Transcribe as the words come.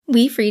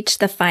We've reached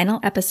the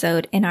final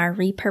episode in our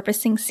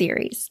Repurposing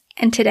series,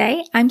 and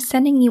today I'm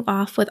sending you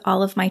off with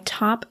all of my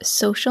top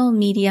social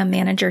media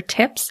manager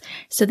tips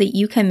so that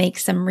you can make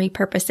some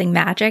repurposing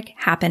magic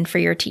happen for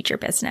your teacher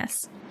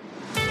business.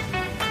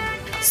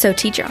 So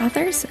teacher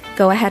authors,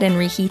 go ahead and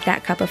reheat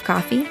that cup of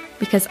coffee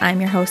because I'm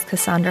your host,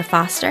 Cassandra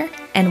Foster,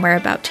 and we're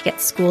about to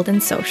get schooled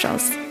in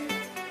socials.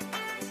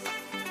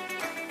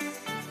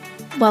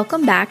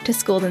 Welcome back to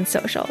Schooled in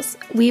Socials.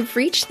 We've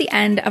reached the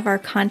end of our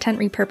content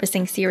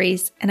repurposing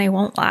series, and I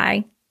won't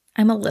lie,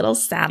 I'm a little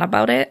sad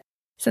about it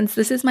since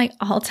this is my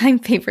all-time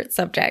favorite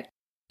subject.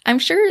 I'm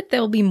sure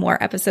there'll be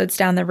more episodes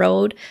down the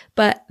road,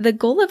 but the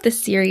goal of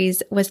this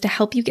series was to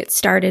help you get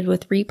started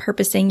with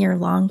repurposing your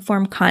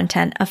long-form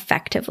content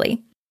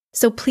effectively.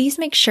 So please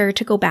make sure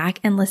to go back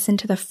and listen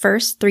to the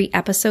first 3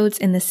 episodes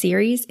in the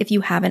series if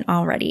you haven't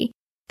already.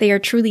 They are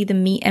truly the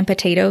meat and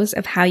potatoes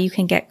of how you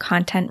can get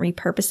content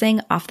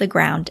repurposing off the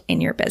ground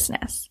in your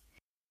business.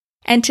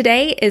 And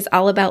today is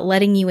all about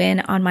letting you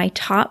in on my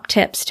top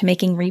tips to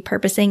making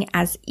repurposing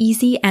as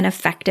easy and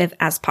effective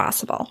as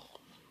possible.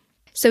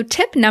 So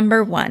tip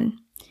number 1,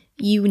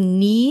 you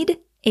need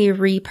a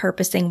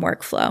repurposing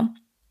workflow.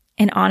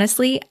 And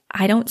honestly,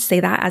 I don't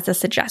say that as a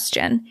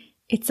suggestion.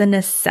 It's a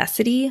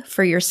necessity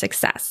for your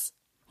success.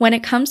 When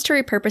it comes to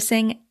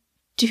repurposing,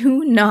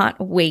 do not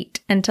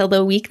wait until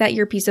the week that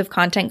your piece of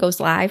content goes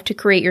live to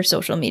create your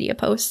social media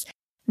posts.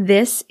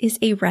 This is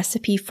a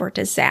recipe for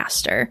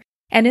disaster.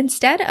 And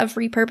instead of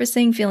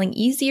repurposing feeling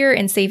easier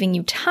and saving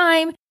you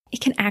time,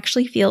 it can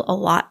actually feel a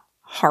lot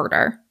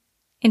harder.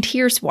 And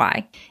here's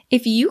why.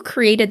 If you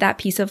created that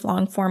piece of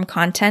long-form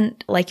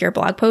content, like your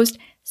blog post,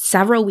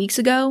 several weeks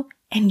ago,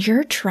 and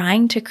you're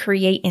trying to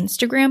create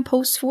Instagram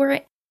posts for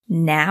it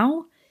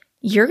now,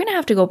 you're going to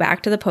have to go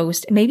back to the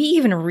post, maybe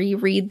even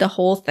reread the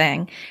whole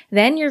thing.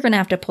 Then you're going to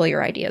have to pull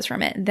your ideas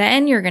from it.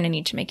 Then you're going to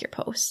need to make your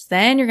posts.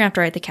 Then you're going to have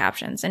to write the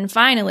captions. And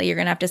finally, you're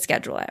going to have to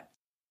schedule it.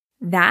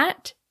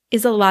 That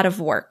is a lot of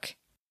work.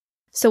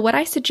 So what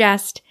I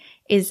suggest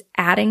is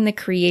adding the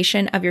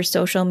creation of your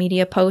social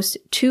media posts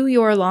to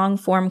your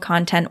long-form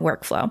content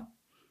workflow.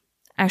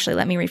 Actually,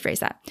 let me rephrase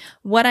that.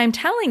 What I'm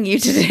telling you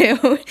to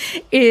do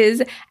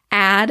is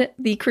add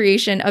the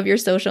creation of your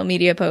social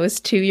media posts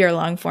to your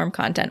long-form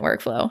content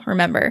workflow.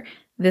 Remember,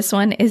 this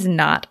one is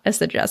not a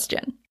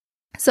suggestion.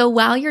 So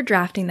while you're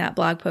drafting that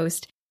blog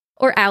post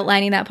or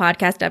outlining that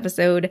podcast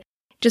episode,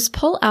 just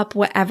pull up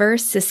whatever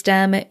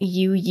system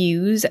you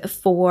use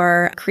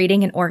for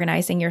creating and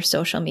organizing your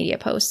social media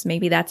posts.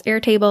 Maybe that's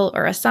Airtable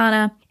or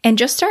Asana, and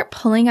just start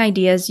pulling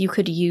ideas you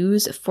could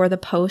use for the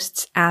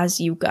posts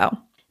as you go.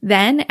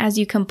 Then, as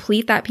you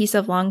complete that piece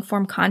of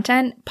long-form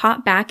content,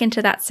 pop back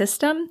into that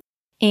system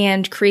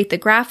and create the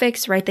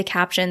graphics, write the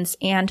captions,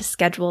 and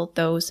schedule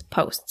those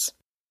posts.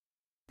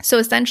 So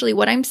essentially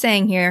what I'm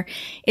saying here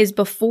is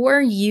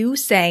before you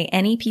say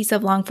any piece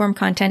of long-form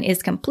content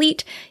is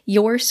complete,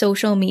 your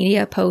social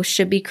media post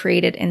should be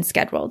created and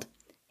scheduled.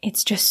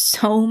 It's just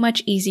so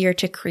much easier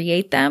to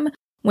create them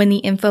when the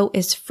info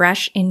is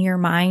fresh in your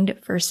mind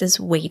versus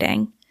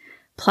waiting.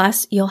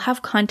 Plus, you'll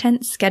have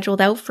content scheduled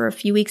out for a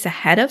few weeks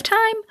ahead of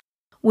time,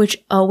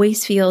 which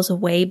always feels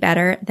way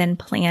better than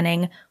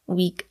planning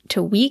week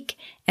to week.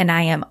 And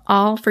I am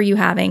all for you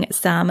having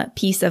some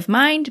peace of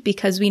mind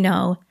because we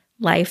know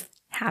life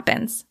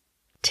happens.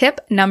 Tip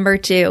number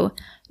 2,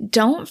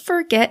 don't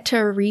forget to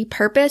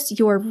repurpose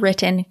your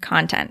written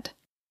content.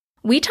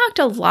 We talked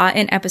a lot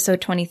in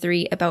episode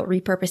 23 about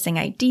repurposing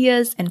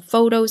ideas and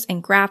photos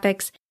and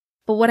graphics,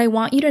 but what I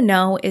want you to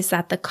know is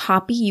that the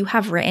copy you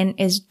have written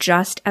is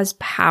just as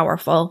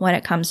powerful when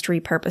it comes to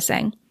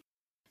repurposing.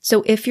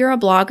 So if you're a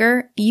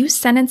blogger, use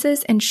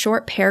sentences and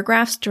short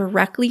paragraphs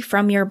directly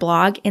from your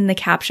blog in the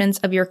captions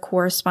of your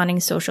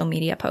corresponding social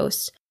media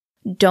posts.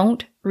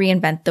 Don't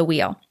reinvent the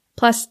wheel.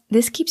 Plus,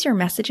 this keeps your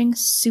messaging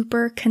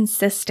super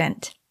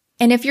consistent.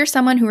 And if you're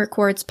someone who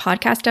records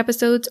podcast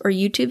episodes or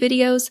YouTube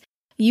videos,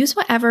 use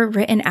whatever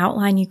written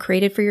outline you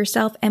created for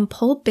yourself and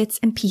pull bits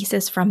and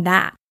pieces from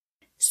that.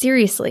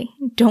 Seriously,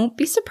 don't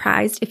be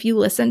surprised if you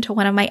listen to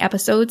one of my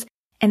episodes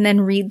and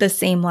then read the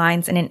same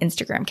lines in an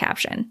Instagram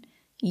caption.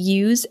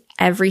 Use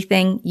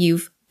everything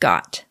you've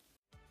got.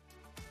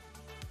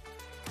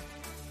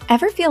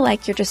 Ever feel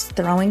like you're just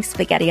throwing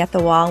spaghetti at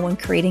the wall when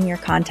creating your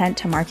content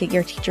to market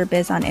your teacher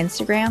biz on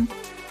Instagram?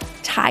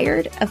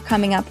 Tired of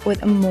coming up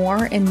with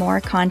more and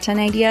more content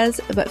ideas,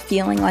 but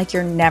feeling like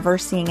you're never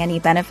seeing any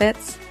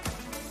benefits?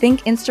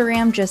 Think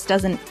Instagram just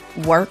doesn't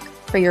work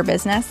for your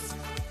business?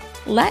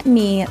 Let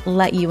me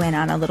let you in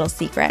on a little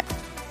secret.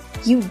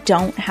 You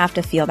don't have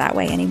to feel that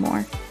way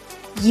anymore.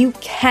 You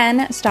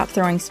can stop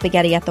throwing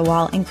spaghetti at the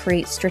wall and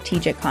create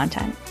strategic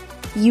content.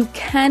 You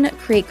can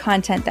create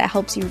content that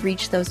helps you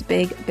reach those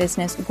big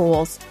business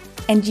goals.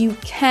 And you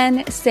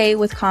can say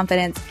with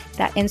confidence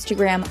that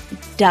Instagram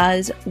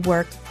does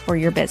work for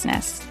your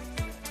business.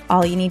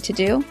 All you need to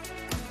do?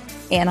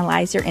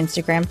 Analyze your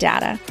Instagram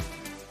data.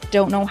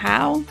 Don't know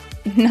how?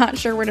 Not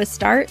sure where to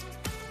start?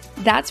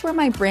 That's where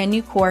my brand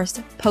new course,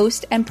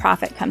 Post and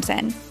Profit, comes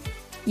in.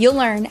 You'll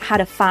learn how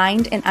to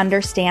find and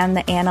understand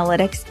the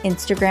analytics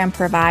Instagram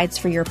provides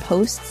for your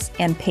posts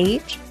and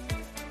page,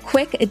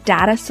 quick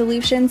data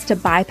solutions to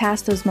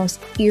bypass those most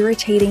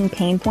irritating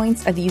pain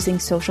points of using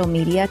social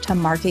media to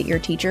market your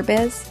teacher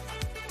biz,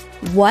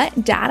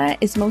 what data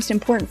is most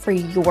important for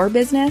your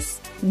business,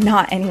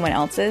 not anyone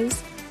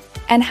else's,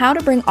 and how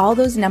to bring all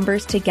those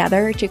numbers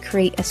together to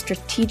create a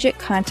strategic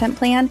content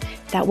plan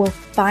that will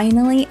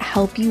finally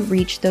help you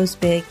reach those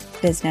big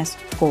business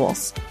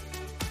goals.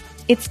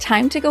 It's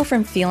time to go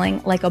from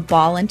feeling like a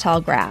ball in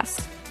tall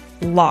grass,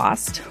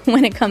 lost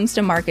when it comes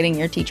to marketing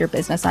your teacher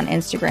business on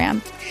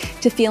Instagram,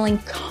 to feeling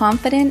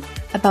confident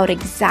about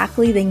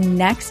exactly the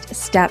next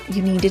step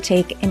you need to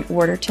take in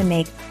order to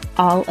make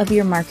all of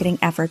your marketing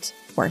efforts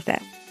worth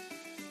it.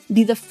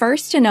 Be the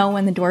first to know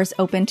when the doors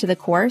open to the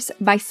course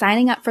by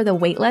signing up for the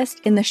waitlist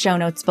in the show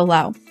notes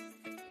below.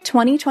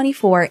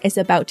 2024 is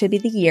about to be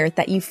the year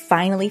that you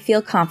finally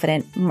feel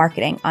confident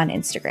marketing on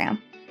Instagram.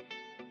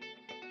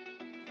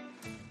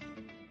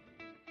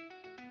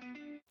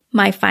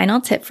 My final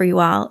tip for you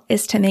all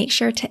is to make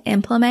sure to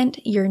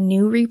implement your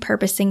new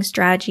repurposing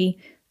strategy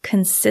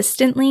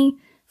consistently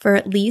for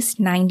at least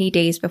 90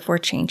 days before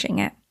changing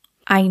it.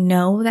 I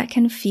know that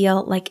can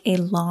feel like a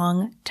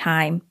long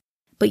time,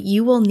 but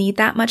you will need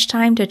that much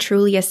time to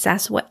truly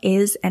assess what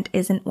is and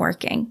isn't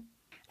working.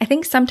 I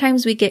think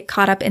sometimes we get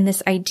caught up in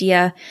this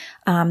idea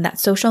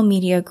that social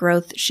media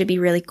growth should be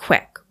really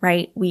quick,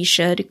 right? We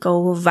should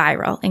go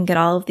viral and get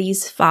all of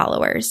these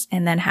followers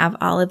and then have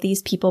all of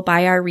these people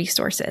buy our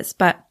resources.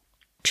 But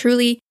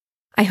truly,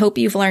 I hope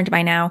you've learned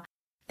by now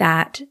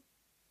that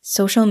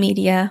social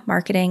media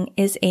marketing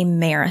is a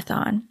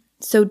marathon.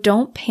 So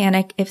don't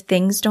panic if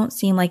things don't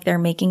seem like they're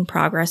making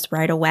progress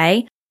right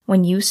away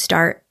when you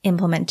start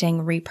implementing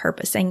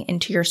repurposing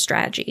into your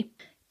strategy.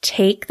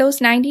 Take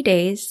those 90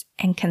 days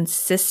and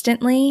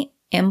consistently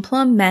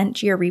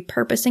implement your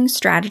repurposing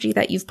strategy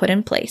that you've put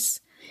in place.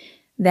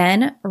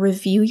 Then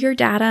review your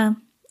data,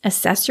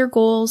 assess your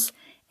goals,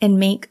 and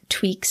make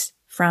tweaks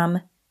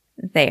from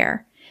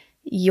there.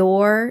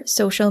 Your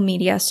social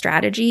media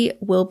strategy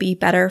will be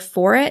better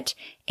for it,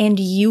 and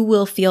you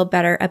will feel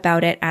better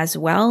about it as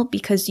well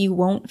because you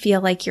won't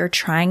feel like you're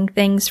trying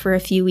things for a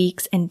few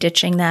weeks and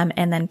ditching them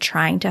and then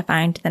trying to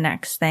find the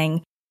next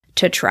thing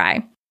to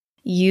try.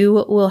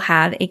 You will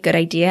have a good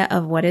idea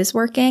of what is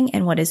working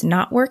and what is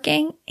not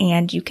working,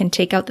 and you can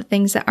take out the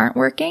things that aren't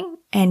working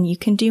and you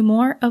can do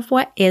more of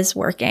what is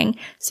working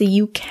so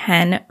you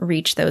can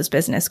reach those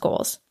business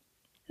goals.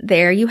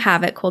 There you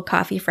have it, cold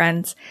coffee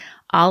friends.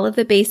 All of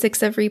the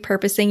basics of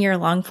repurposing your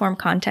long-form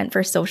content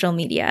for social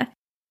media.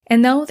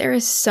 And though there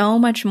is so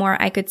much more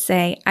I could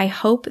say, I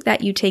hope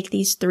that you take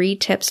these 3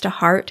 tips to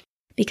heart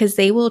because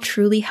they will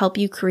truly help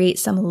you create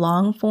some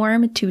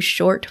long-form to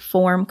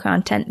short-form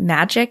content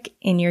magic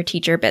in your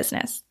teacher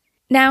business.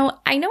 Now,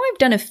 I know I've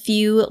done a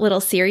few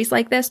little series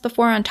like this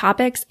before on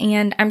topics,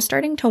 and I'm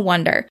starting to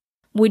wonder,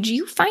 would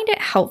you find it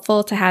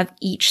helpful to have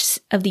each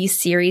of these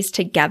series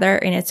together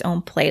in its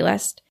own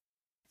playlist?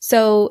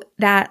 So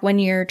that when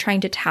you're trying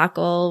to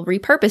tackle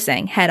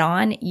repurposing head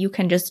on, you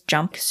can just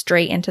jump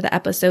straight into the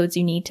episodes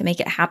you need to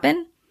make it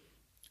happen?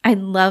 I'd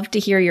love to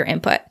hear your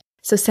input.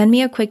 So send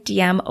me a quick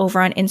DM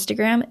over on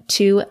Instagram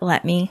to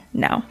let me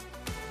know.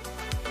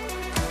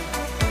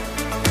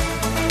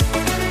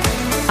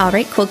 All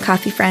right, cold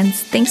coffee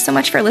friends, thanks so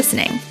much for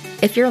listening.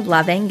 If you're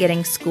loving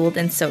getting schooled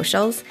in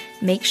socials,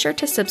 make sure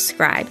to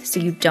subscribe so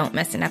you don't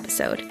miss an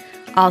episode.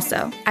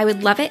 Also, I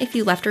would love it if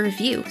you left a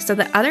review so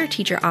that other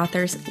teacher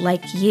authors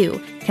like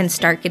you can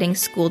start getting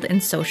schooled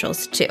in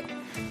socials too.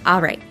 All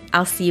right,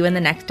 I'll see you in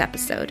the next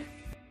episode.